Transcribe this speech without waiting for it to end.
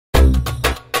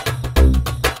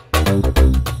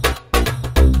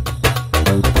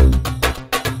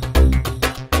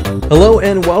Hello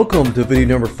and welcome to video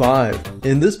number 5.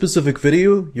 In this specific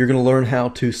video, you're going to learn how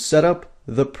to set up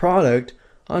the product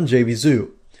on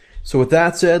JVZoo. So with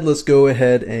that said, let's go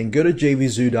ahead and go to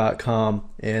JVZoo.com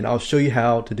and I'll show you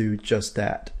how to do just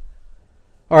that.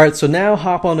 Alright, so now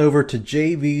hop on over to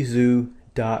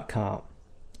JVZoo.com.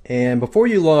 And before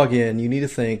you log in, you need to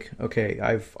think, okay,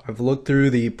 I've looked through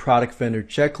the product vendor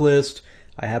checklist,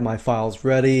 I have my files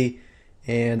ready,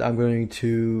 and I'm going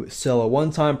to sell a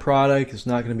one-time product. It's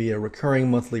not going to be a recurring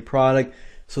monthly product,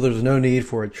 so there's no need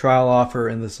for a trial offer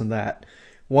and this and that.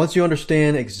 Once you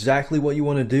understand exactly what you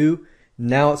want to do,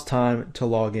 now it's time to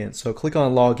log in. So click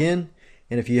on log in,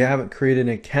 and if you haven't created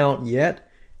an account yet,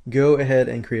 go ahead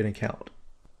and create an account.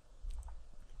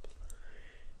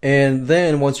 And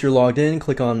then once you're logged in,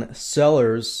 click on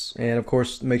sellers, and of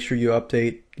course make sure you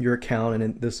update your account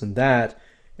and this and that,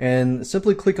 and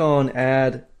simply click on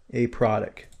add a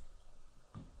product.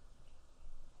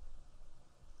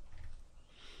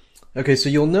 Okay, so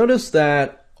you'll notice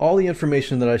that all the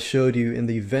information that I showed you in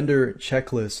the vendor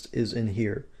checklist is in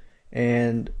here.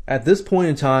 And at this point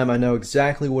in time, I know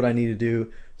exactly what I need to do,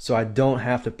 so I don't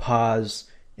have to pause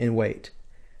and wait.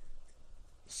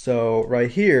 So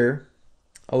right here,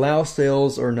 allow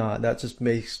sales or not. That just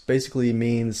basically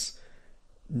means,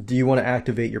 do you want to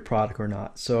activate your product or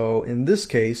not? So in this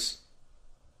case,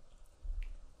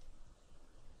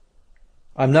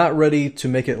 I'm not ready to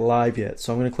make it live yet,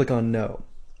 so I'm going to click on no.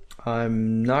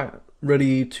 I'm not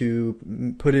ready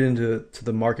to put it into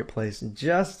the marketplace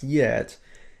just yet.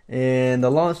 And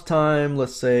the launch time,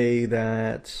 let's say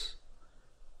that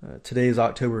today is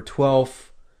October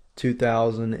 12th,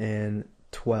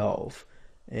 2012.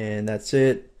 And that's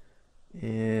it.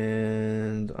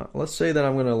 And let's say that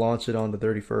I'm going to launch it on the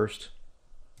 31st.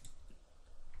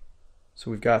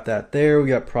 So we've got that there. We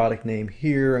got product name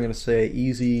here. I'm going to say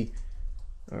easy.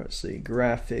 Let's see,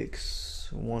 graphics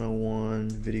 101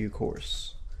 video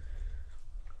course.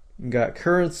 You got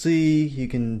currency. You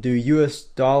can do US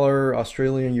dollar,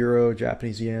 Australian euro,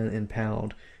 Japanese yen, and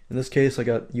pound. In this case, I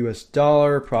got US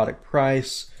dollar. Product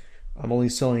price. I'm only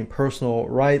selling personal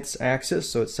rights access,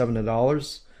 so it's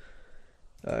 $7.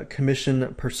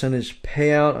 Commission percentage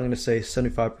payout, I'm going to say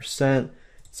 75%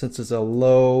 since it's a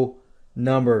low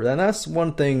number. And that's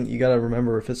one thing you got to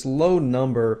remember. If it's a low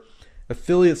number,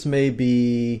 affiliates may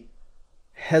be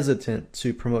hesitant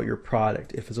to promote your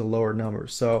product if it's a lower number.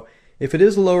 So if it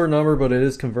is a lower number but it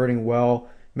is converting well,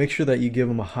 make sure that you give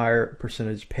them a higher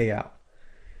percentage payout.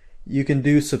 You can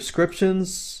do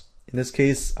subscriptions. In this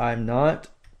case, I'm not.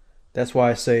 That's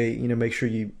why I say, make sure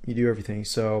you do everything.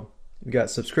 So you got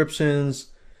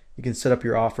subscriptions, you can set up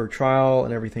your offer trial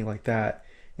and everything like that.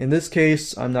 In this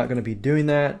case, I'm not going to be doing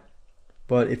that,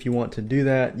 but if you want to do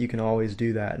that, you can always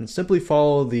do that. And simply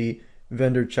follow the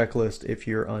vendor checklist if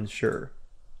you're unsure.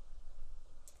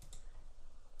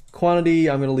 Quantity,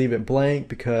 I'm going to leave it blank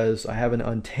because I have an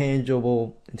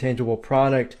intangible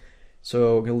product,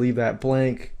 so I'm going to leave that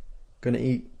blank. Going to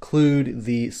include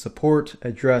the support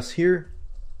address here.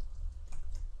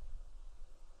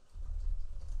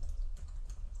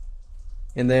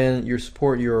 And then your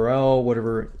support URL,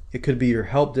 whatever, it could be your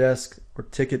help desk or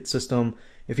ticket system.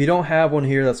 If you don't have one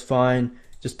here, that's fine.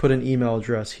 Just put an email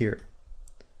address here.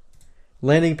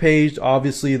 Landing page,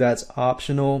 obviously that's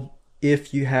optional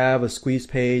if you have a squeeze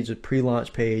page, a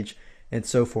pre-launch page, and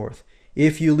so forth.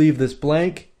 If you leave this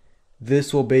blank,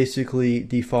 this will basically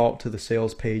default to the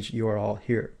sales page URL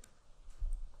here.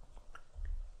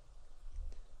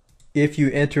 If you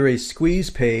enter a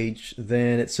squeeze page,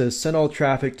 then it says send all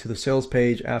traffic to the sales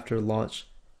page after launch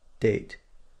date.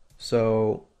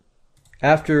 So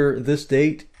after this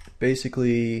date,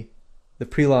 basically the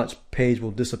pre-launch page will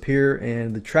disappear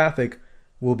and the traffic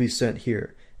will be sent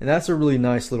here. And that's a really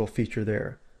nice little feature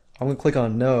there. I'm going to click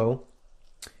on no.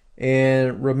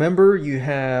 And remember, you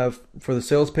have for the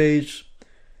sales page,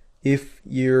 if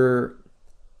your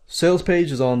sales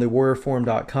page is on the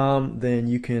warriorforum.com, then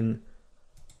you can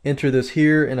enter this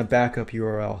here in a backup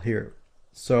URL here.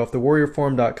 So if the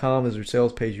warriorforum.com is your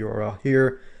sales page URL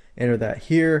here, enter that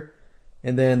here,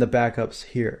 and then the backups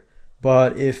here.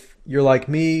 But if you're like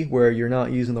me, where you're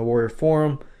not using the Warrior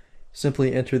Forum,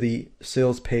 simply enter the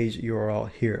sales page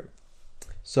URL here.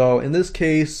 So in this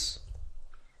case,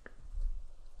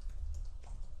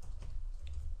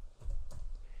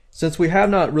 since we have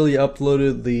not really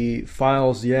uploaded the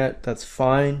files yet, that's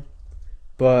fine.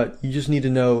 But you just need to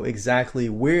know exactly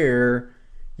where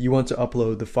you want to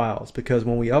upload the files, because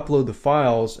when we upload the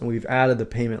files and we've added the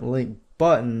payment link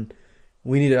button,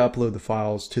 we need to upload the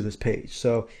files to this page.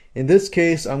 So in this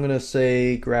case, I'm going to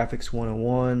say graphics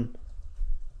 101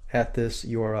 at this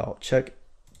URL. Check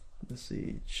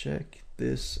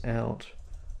this out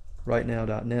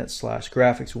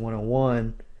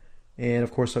rightnow.net/graphics101, and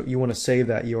of course you want to save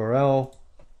that URL.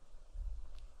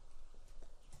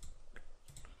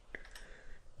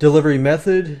 Delivery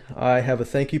method, I have a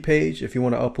thank you page. If you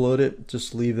want to upload it,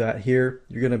 just leave that here.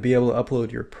 You're going to be able to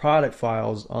upload your product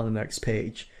files on the next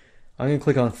page. I'm going to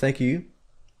click on thank you,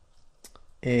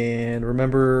 and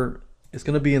remember it's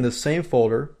going to be in the same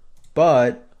folder,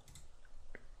 but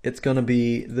it's going to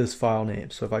be this file name.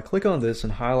 So if I click on this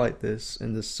and highlight this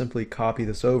and just simply copy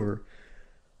this over,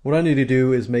 what I need to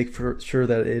do is make sure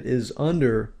that it is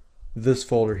under this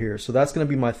folder here. So that's going to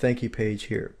be my thank you page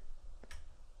here.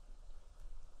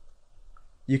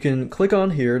 You can click on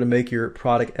here to make your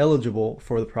product eligible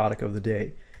for the product of the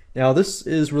day. Now this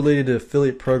is related to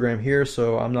affiliate program here,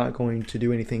 so I'm not going to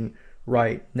do anything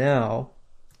right now.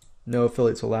 No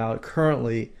affiliates allowed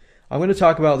currently. I'm going to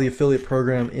talk about the affiliate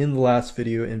program in the last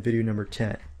video, in video number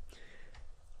 10.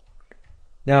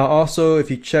 Now also,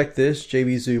 if you check this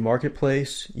JVZoo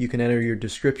marketplace, you can enter your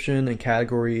description and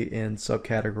category and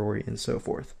subcategory and so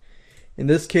forth. In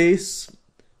this case,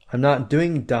 I'm not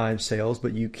doing dime sales,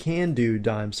 but you can do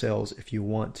dime sales if you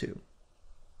want to.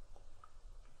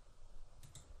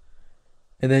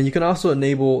 And then you can also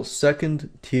enable second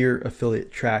tier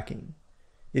affiliate tracking.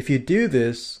 If you do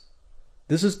this,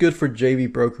 this is good for JV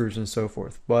brokers and so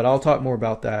forth, but I'll talk more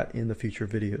about that in the future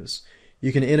videos.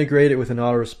 You can integrate it with an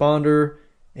autoresponder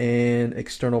and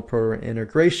external program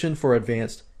integration for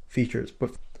advanced features.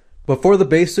 But for the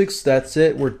basics, that's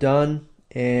it. We're done,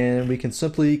 and we can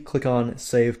simply click on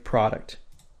Save Product.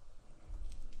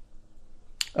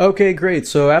 Okay, great.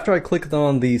 So after I clicked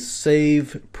on the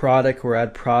Save Product or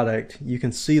Add Product, you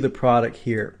can see the product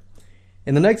here.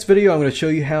 In the next video, I'm going to show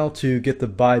you how to get the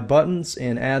buy buttons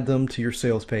and add them to your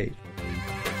sales page.